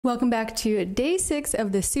Welcome back to day 6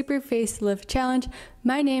 of the Super Facelift Challenge.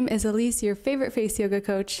 My name is Elise, your favorite face yoga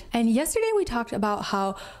coach. And yesterday we talked about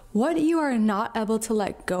how what you are not able to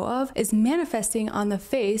let go of is manifesting on the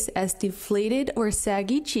face as deflated or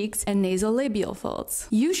saggy cheeks and nasolabial folds.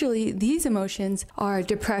 Usually these emotions are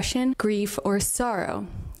depression, grief, or sorrow.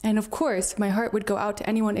 And of course, my heart would go out to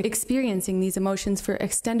anyone experiencing these emotions for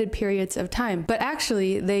extended periods of time. But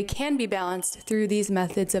actually, they can be balanced through these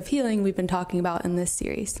methods of healing we've been talking about in this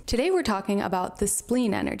series. Today, we're talking about the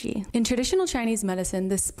spleen energy. In traditional Chinese medicine,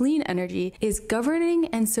 the spleen energy is governing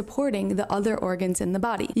and supporting the other organs in the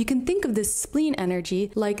body. You can think of this spleen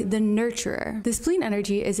energy like the nurturer. The spleen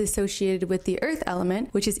energy is associated with the earth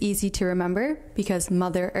element, which is easy to remember because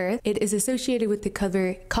Mother Earth. It is associated with the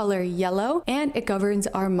color yellow, and it governs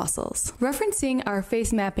our muscles. Referencing our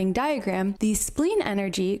face mapping diagram, the spleen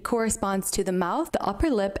energy corresponds to the mouth, the upper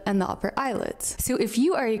lip, and the upper eyelids. So if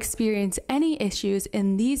you are experiencing any issues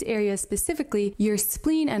in these areas specifically, your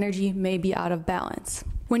spleen energy may be out of balance.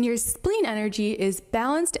 When your spleen energy is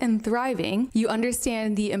balanced and thriving, you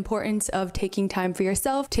understand the importance of taking time for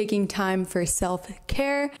yourself, taking time for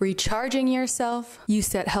self-care, recharging yourself. You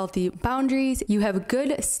set healthy boundaries. You have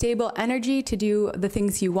good, stable energy to do the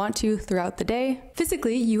things you want to throughout the day.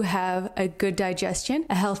 Physically, you have a good digestion,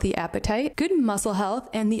 a healthy appetite, good muscle health,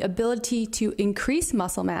 and the ability to increase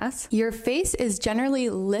muscle mass. Your face is generally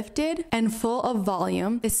lifted and full of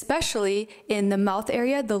volume, especially in the mouth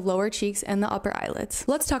area, the lower cheeks, and the upper eyelids.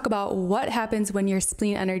 Let's talk about what happens when your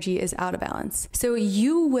spleen energy is out of balance. So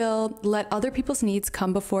you will let other people's needs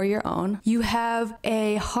come before your own. You have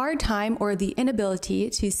a hard time or the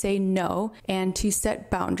inability to say no and to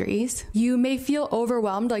set boundaries. You may feel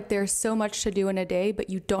overwhelmed, like there's so much to do in a day,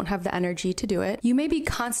 but you don't have the energy to do it. You may be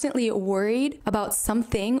constantly worried about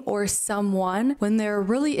something or someone when there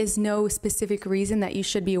really is no specific reason that you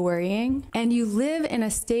should be worrying. And you live in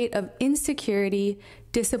a state of insecurity,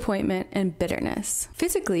 disappointment, and bitterness.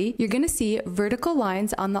 Physically, you're going to see vertical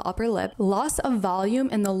lines on the upper lip, loss of volume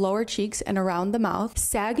in the lower cheeks and around the mouth,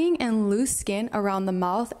 sagging and loose skin around the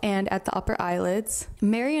mouth and at the upper eyelids,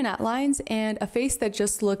 marionette lines, and a face that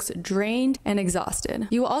just looks drained and exhausted.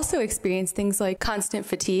 You will also experience things like constant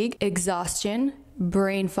fatigue, exhaustion,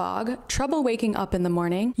 brain fog, trouble waking up in the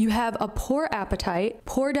morning. You have a poor appetite,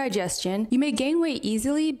 poor digestion. You may gain weight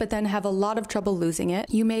easily, but then have a lot of trouble losing it.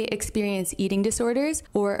 You may experience eating disorders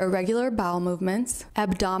or irregular bowel movements,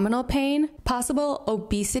 abdominal pain, possible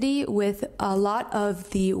obesity with a lot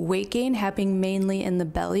of the weight gain happening mainly in the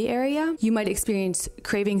belly area. You might experience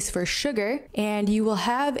cravings for sugar, and you will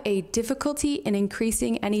have a difficulty in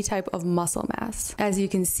increasing any type of muscle mass. As you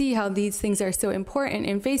can see how these things are so important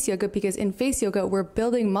in face yoga, because in face yoga, we're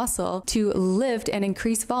building muscle to lift and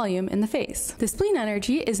increase volume in the face. The spleen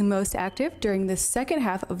energy is most active during the second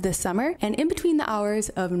half of the summer and in between the hours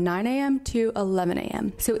of 9 a.m. to 11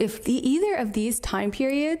 a.m. So if either of these time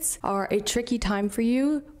periods are a tricky time for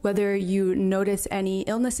you, whether you notice any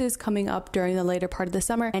illnesses coming up during the later part of the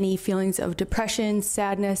summer, any feelings of depression,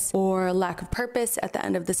 sadness, or lack of purpose at the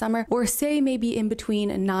end of the summer, or say maybe in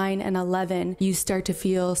between 9 and 11, you start to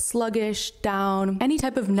feel sluggish, down, any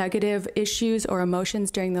type of negative issues or emotions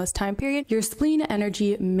during those time periods, your spleen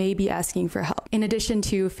energy may be asking for help. In addition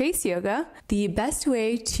to face yoga, the best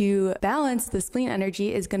way to balance the spleen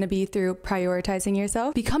energy is going to be through prioritizing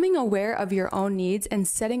yourself, becoming aware of your own needs and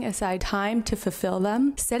setting aside time to fulfill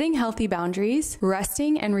them, setting healthy boundaries,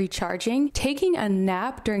 resting and recharging, taking a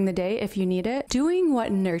nap during the day if you need it, doing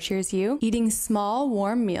what nurtures you, eating small,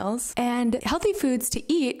 warm meals, and healthy foods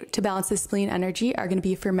to eat to balance the spleen energy are going to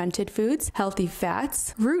be fermented foods, healthy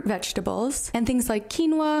fats, root vegetables, and things like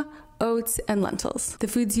quinoa, oats, and lentils. The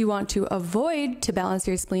foods you want to avoid to balance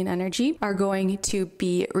your spleen energy are going to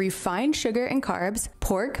be refined sugar and carbs,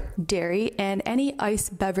 pork, dairy, and any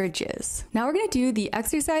iced beverages. Now we're going to do the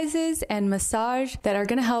exercises and massage that are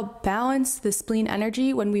going to help balance the spleen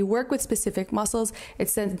energy. When we work with specific muscles, it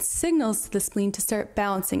sends signals to the spleen to start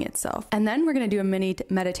balancing itself. And then we're going to do a mini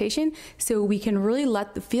meditation so we can really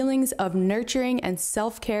let the feelings of nurturing and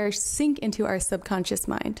self-care sink into our subconscious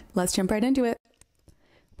mind. Let's jump right into it.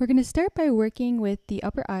 We're going to start by working with the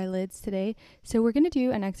upper eyelids today. So we're going to do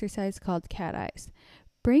an exercise called cat eyes.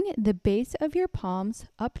 Bring the base of your palms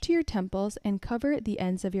up to your temples and cover the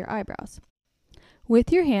ends of your eyebrows.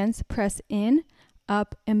 With your hands, press in,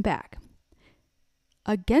 up, and back.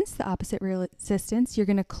 Against the opposite resistance, you're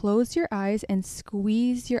going to close your eyes and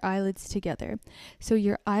squeeze your eyelids together. So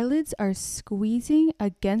your eyelids are squeezing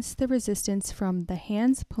against the resistance from the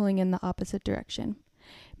hands pulling in the opposite direction.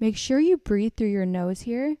 Make sure you breathe through your nose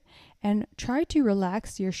here and try to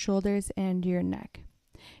relax your shoulders and your neck.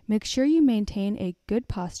 Make sure you maintain a good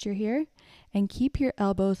posture here and keep your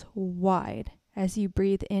elbows wide as you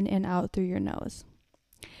breathe in and out through your nose.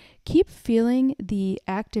 Keep feeling the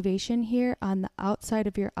activation here on the outside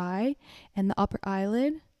of your eye and the upper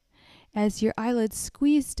eyelid as your eyelids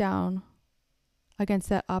squeeze down against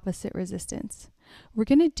that opposite resistance. We're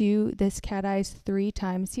going to do this cat eyes 3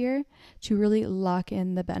 times here to really lock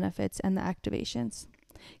in the benefits and the activations.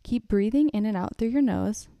 Keep breathing in and out through your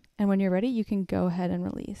nose, and when you're ready, you can go ahead and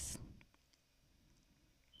release.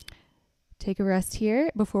 Take a rest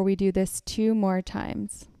here before we do this 2 more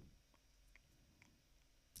times.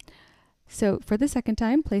 So for the second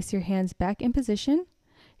time, place your hands back in position.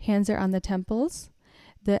 Hands are on the temples.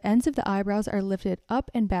 The ends of the eyebrows are lifted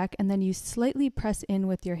up and back, and then you slightly press in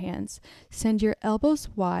with your hands. Send your elbows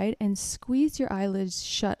wide and squeeze your eyelids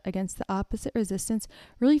shut against the opposite resistance,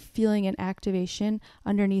 really feeling an activation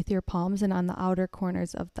underneath your palms and on the outer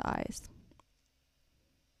corners of the eyes.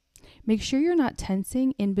 Make sure you're not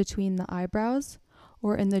tensing in between the eyebrows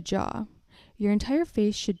or in the jaw. Your entire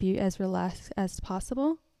face should be as relaxed as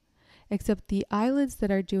possible, except the eyelids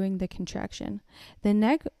that are doing the contraction. The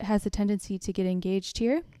neck has a tendency to get engaged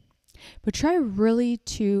here, but try really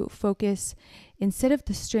to focus, instead of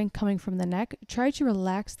the strength coming from the neck, try to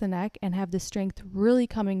relax the neck and have the strength really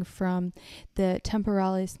coming from the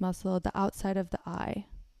temporalis muscle, the outside of the eye,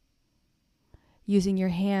 using your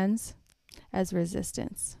hands as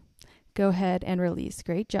resistance. Go ahead and release.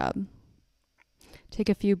 Great job. Take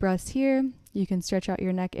a few breaths here. You can stretch out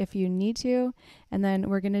your neck if you need to, and then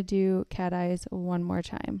we're going to do cat eyes 1 more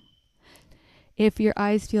time. If your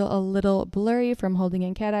eyes feel a little blurry from holding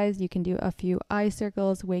in cat eyes, you can do a few eye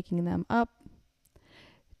circles, waking them up,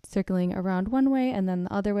 circling around one way and then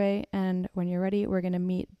the other way, and when you're ready, we're going to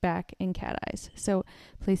meet back in cat eyes. So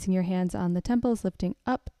placing your hands on the temples, lifting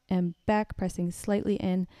up and back, pressing slightly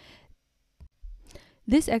in.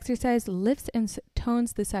 This exercise lifts and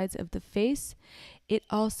tones the sides of the face. It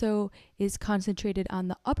also is concentrated on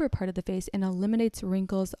the upper part of the face and eliminates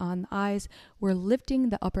wrinkles on the eyes. We're lifting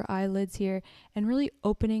the upper eyelids here and really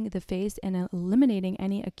opening the face and eliminating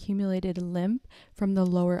any accumulated lymph from the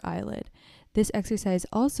lower eyelid. This exercise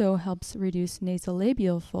also helps reduce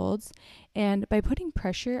nasolabial folds, and by putting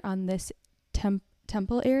pressure on this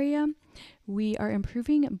temple area, we are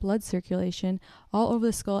improving blood circulation all over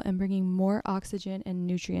the skull and bringing more oxygen and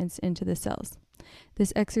nutrients into the cells.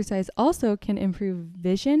 This exercise also can improve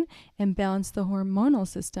vision and balance the hormonal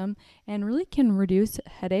system, and really can reduce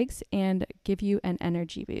headaches and give you an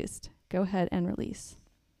energy boost. Go ahead and release.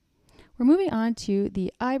 We're moving on to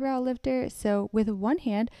the eyebrow lifter. So with one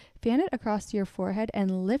hand, fan it across your forehead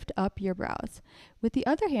and lift up your brows. With the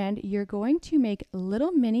other hand, you're going to make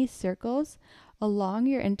little mini circles along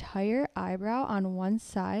your entire eyebrow on one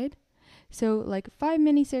side. So like 5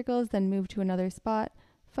 mini circles, then move to another spot,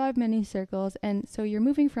 5 mini circles. And so you're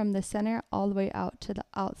moving from the center all the way out to the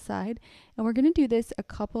outside. And we're going to do this a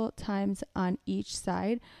couple times on each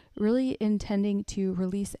side, really intending to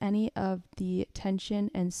release any of the tension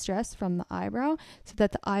and stress from the eyebrow so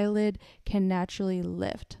that the eyelid can naturally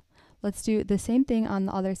lift. Let's do the same thing on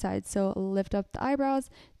the other side. So lift up the eyebrows,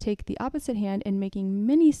 take the opposite hand and making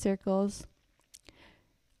mini circles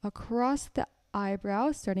across the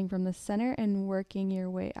eyebrow, starting from the center and working your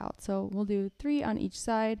way out. So we'll do 3 on each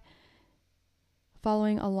side,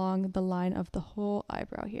 following along the line of the whole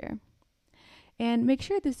eyebrow here. And make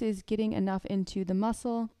sure this is getting enough into the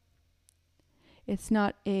muscle. It's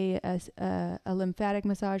not a lymphatic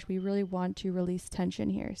massage. We really want to release tension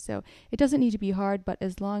here. So it doesn't need to be hard, but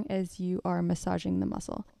as long as you are massaging the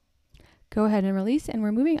muscle. Go ahead and release, and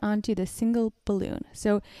we're moving on to the single balloon.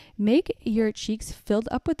 So make your cheeks filled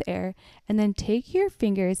up with air, and then take your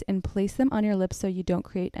fingers and place them on your lips so you don't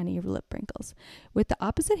create any lip wrinkles. With the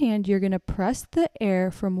opposite hand, you're going to press the air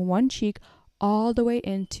from one cheek all the way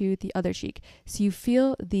into the other cheek. So you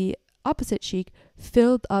feel the opposite cheek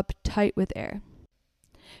filled up tight with air.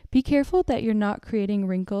 Be careful that you're not creating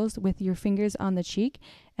wrinkles with your fingers on the cheek,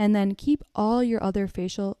 and then keep all your other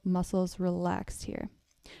facial muscles relaxed here.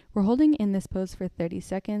 We're holding in this pose for 30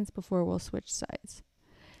 seconds before we'll switch sides.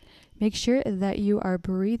 Make sure that you are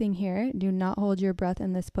breathing here. Do not hold your breath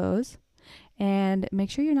in this pose. And make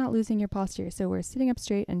sure you're not losing your posture. So we're sitting up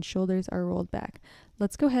straight and shoulders are rolled back.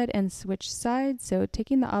 Let's go ahead and switch sides. So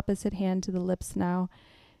taking the opposite hand to the lips now,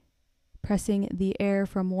 pressing the air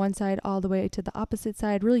from one side all the way to the opposite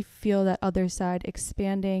side. Really feel that other side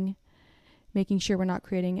expanding, making sure we're not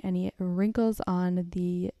creating any wrinkles on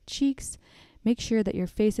the cheeks. Make sure that your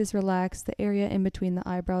face is relaxed, the area in between the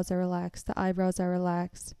eyebrows are relaxed, the eyebrows are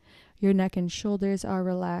relaxed, your neck and shoulders are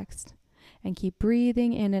relaxed, and keep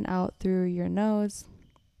breathing in and out through your nose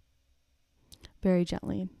very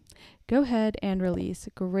gently. Go ahead and release.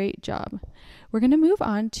 Great job. We're going to move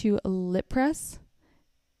on to lip press.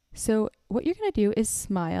 So what you're going to do is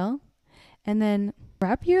smile and then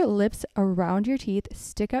wrap your lips around your teeth,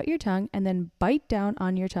 stick out your tongue, and then bite down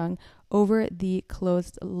on your tongue over the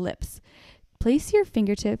closed lips. Place your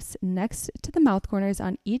fingertips next to the mouth corners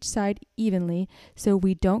on each side evenly so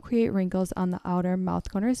we don't create wrinkles on the outer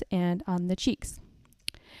mouth corners and on the cheeks.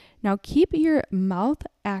 Now keep your mouth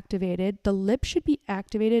activated. The lip should be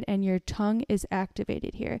activated and your tongue is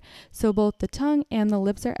activated here. So both the tongue and the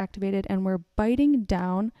lips are activated and we're biting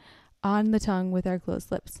down on the tongue with our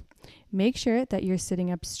closed lips. Make sure that you're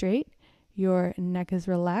sitting up straight, your neck is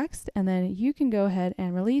relaxed, and then you can go ahead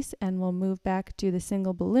and release, and we'll move back to the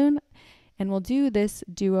single balloon, and we'll do this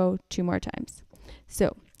duo 2 more times.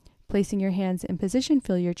 So placing your hands in position,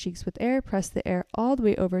 fill your cheeks with air, press the air all the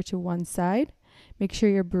way over to one side. Make sure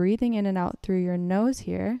you're breathing in and out through your nose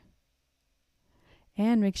here.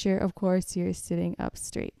 And make sure, of course, you're sitting up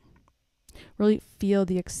straight. Really feel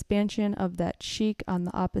the expansion of that cheek on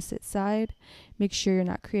the opposite side. Make sure you're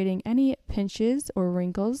not creating any pinches or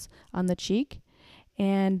wrinkles on the cheek.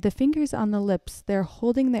 And the fingers on the lips, they're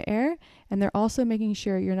holding the air and they're also making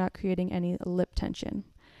sure you're not creating any lip tension.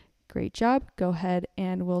 Great job. Go ahead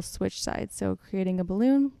and we'll switch sides. So creating a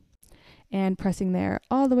balloon and pressing the air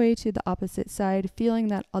all the way to the opposite side, feeling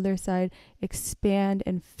that other side expand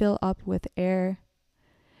and fill up with air.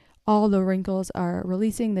 All the wrinkles are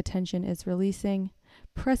releasing, the tension is releasing,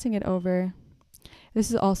 pressing it over. This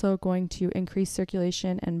is also going to increase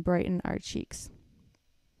circulation and brighten our cheeks.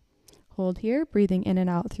 Hold here, breathing in and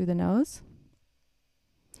out through the nose.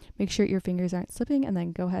 Make sure your fingers aren't slipping and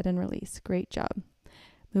then go ahead and release. Great job.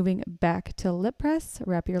 Moving back to lip press,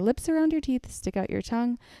 wrap your lips around your teeth, stick out your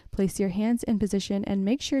tongue, place your hands in position, and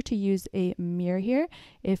make sure to use a mirror here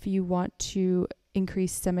if you want to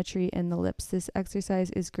increase symmetry in the lips. This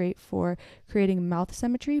exercise is great for creating mouth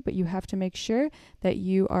symmetry, but you have to make sure that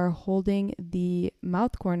you are holding the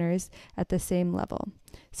mouth corners at the same level.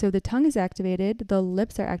 So the tongue is activated, the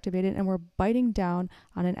lips are activated, and we're biting down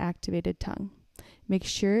on an activated tongue. Make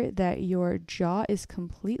sure that your jaw is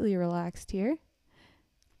completely relaxed here.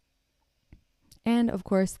 And of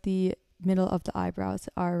course, the middle of the eyebrows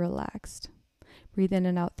are relaxed. Breathe in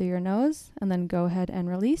and out through your nose, and then go ahead and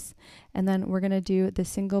release. And then we're going to do the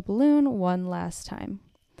single balloon one last time.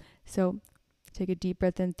 So take a deep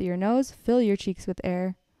breath in through your nose, fill your cheeks with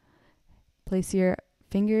air. Place your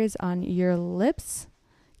fingers on your lips,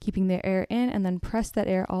 keeping the air in, and then press that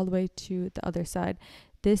air all the way to the other side.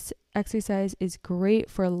 This exercise is great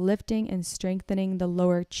for lifting and strengthening the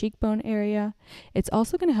lower cheekbone area. It's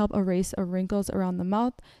also going to help erase wrinkles around the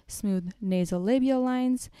mouth, smooth nasolabial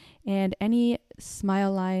lines, and any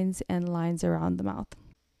smile lines and lines around the mouth.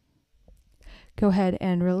 Go ahead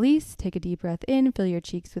and release. Take a deep breath in, fill your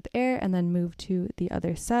cheeks with air, and then move to the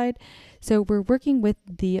other side. So we're working with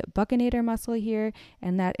the buccinator muscle here,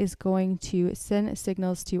 and that is going to send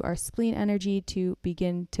signals to our spleen energy to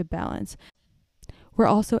begin to balance. We're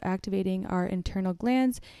also activating our internal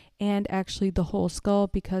glands and actually the whole skull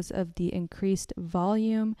because of the increased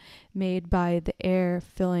volume made by the air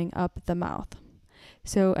filling up the mouth.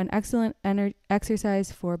 So an excellent exercise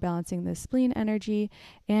for balancing the spleen energy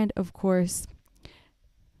and, of course,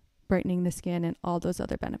 brightening the skin and all those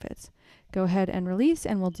other benefits. Go ahead and release,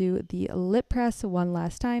 and we'll do the lip press one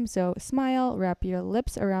last time. So smile, wrap your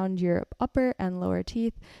lips around your upper and lower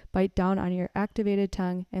teeth, bite down on your activated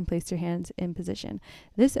tongue, and place your hands in position.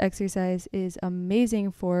 This exercise is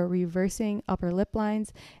amazing for reversing upper lip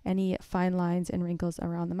lines, any fine lines and wrinkles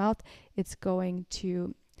around the mouth. It's going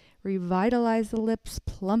to revitalize the lips,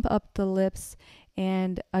 plump up the lips,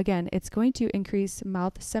 and again, it's going to increase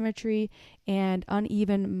mouth symmetry and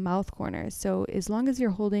uneven mouth corners. So as long as you're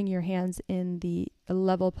holding your hands in the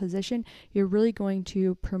level position, you're really going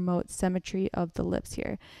to promote symmetry of the lips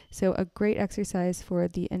here. So a great exercise for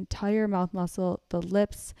the entire mouth muscle, the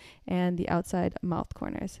lips, and the outside mouth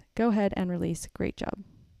corners. Go ahead and release. Great job.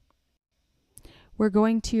 We're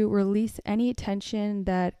going to release any tension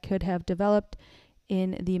that could have developed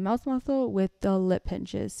in the mouth muscle with the lip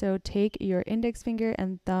pinches. So take your index finger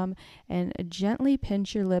and thumb and gently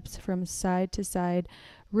pinch your lips from side to side,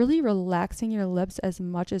 really relaxing your lips as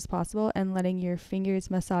much as possible and letting your fingers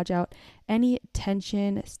massage out any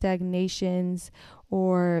tension, stagnations,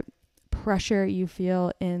 or pressure you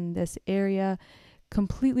feel in this area.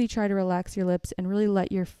 Completely try to relax your lips and really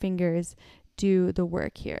let your fingers do the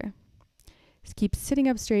work here. Just keep sitting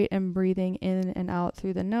up straight and breathing in and out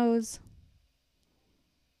through the nose.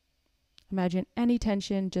 Imagine any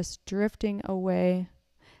tension just drifting away,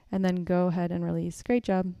 and then go ahead and release. Great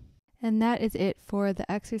job. And that is it for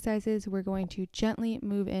the exercises. We're going to gently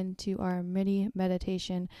move into our mini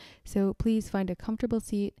meditation. So please find a comfortable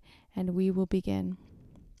seat and we will begin.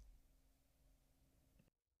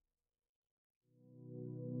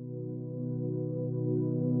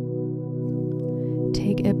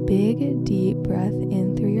 Take a big, deep breath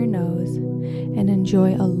in through your nose and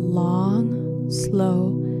enjoy a long,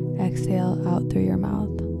 slow exhale out through your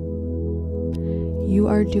mouth. You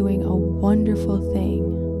are doing a wonderful thing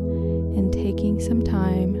in taking some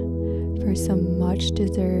time for some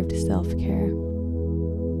much-deserved self-care.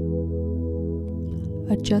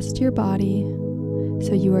 Adjust your body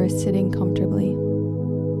so you are sitting comfortably,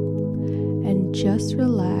 and just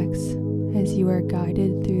relax as you are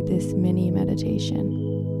guided through this mini meditation.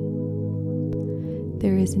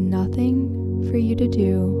 There is nothing for you to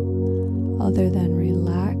do other than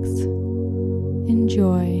relax,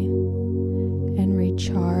 enjoy, and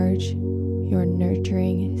recharge your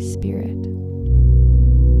nurturing spirit.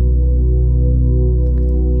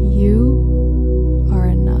 You are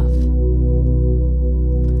enough,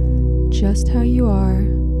 just how you are,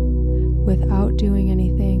 without doing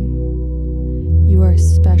anything. You are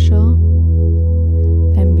special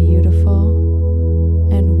and beautiful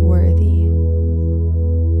and worthy.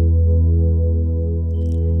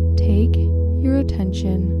 Take your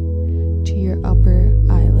attention to your upper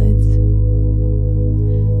eyelids.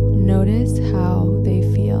 Notice how they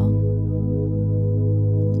feel.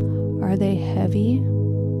 Are they heavy,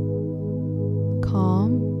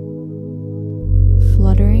 calm,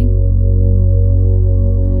 fluttering?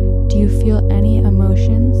 Do you feel any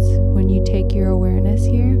emotions when you take your awareness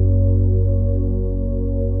here?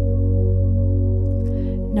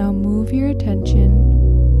 Now move your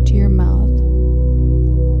attention to your mouth.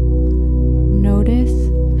 Notice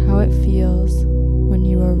how it feels when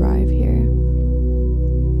you arrive here.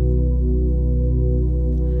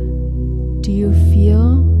 Do you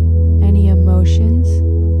feel any emotions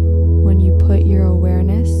when you put your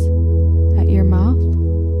awareness at your mouth?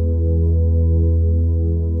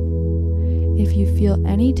 If you feel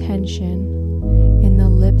any tension in the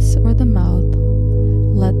lips or the mouth,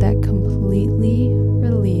 let that completely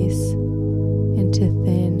release into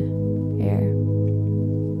thin air.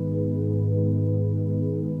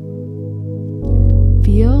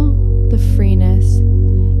 Feel the freeness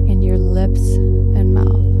in your lips and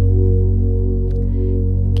mouth.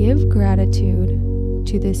 Give gratitude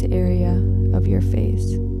to this area of your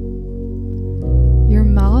face. Your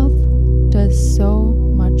mouth does so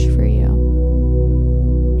much for you.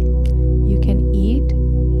 You can eat,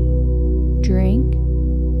 drink,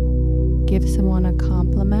 give someone a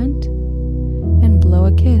compliment, and blow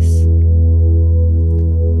a kiss.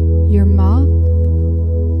 Your mouth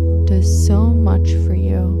does so much for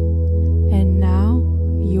you, and now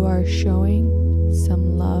you are showing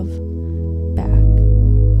some love back.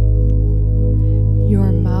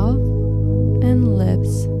 Your mouth and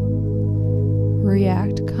lips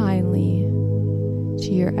react kindly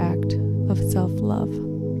to your act of self-love.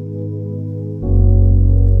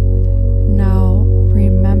 Now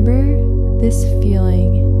remember this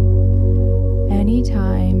feeling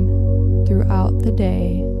anytime throughout the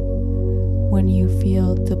day when you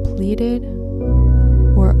feel depleted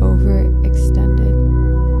or overextended.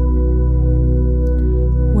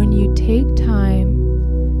 When you take time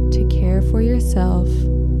to care for yourself,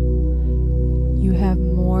 you have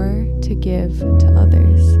more to give to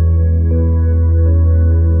others.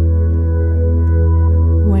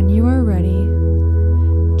 When you are ready,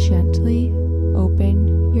 gently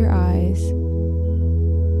open your eyes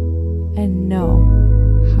and know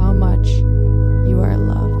how much you are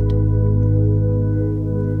loved.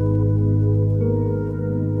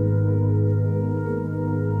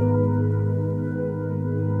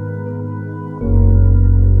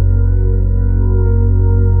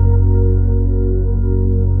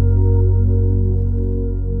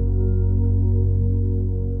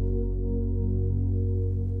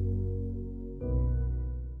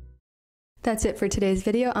 That's it for today's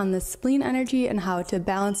video on the spleen energy and how to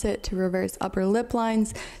balance it to reverse upper lip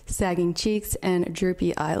lines, sagging cheeks, and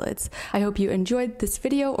droopy eyelids. I hope you enjoyed this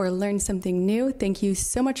video or learned something new. Thank you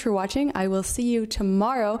so much for watching. I will see you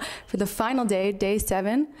tomorrow for the final day, day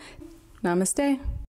 7. Namaste.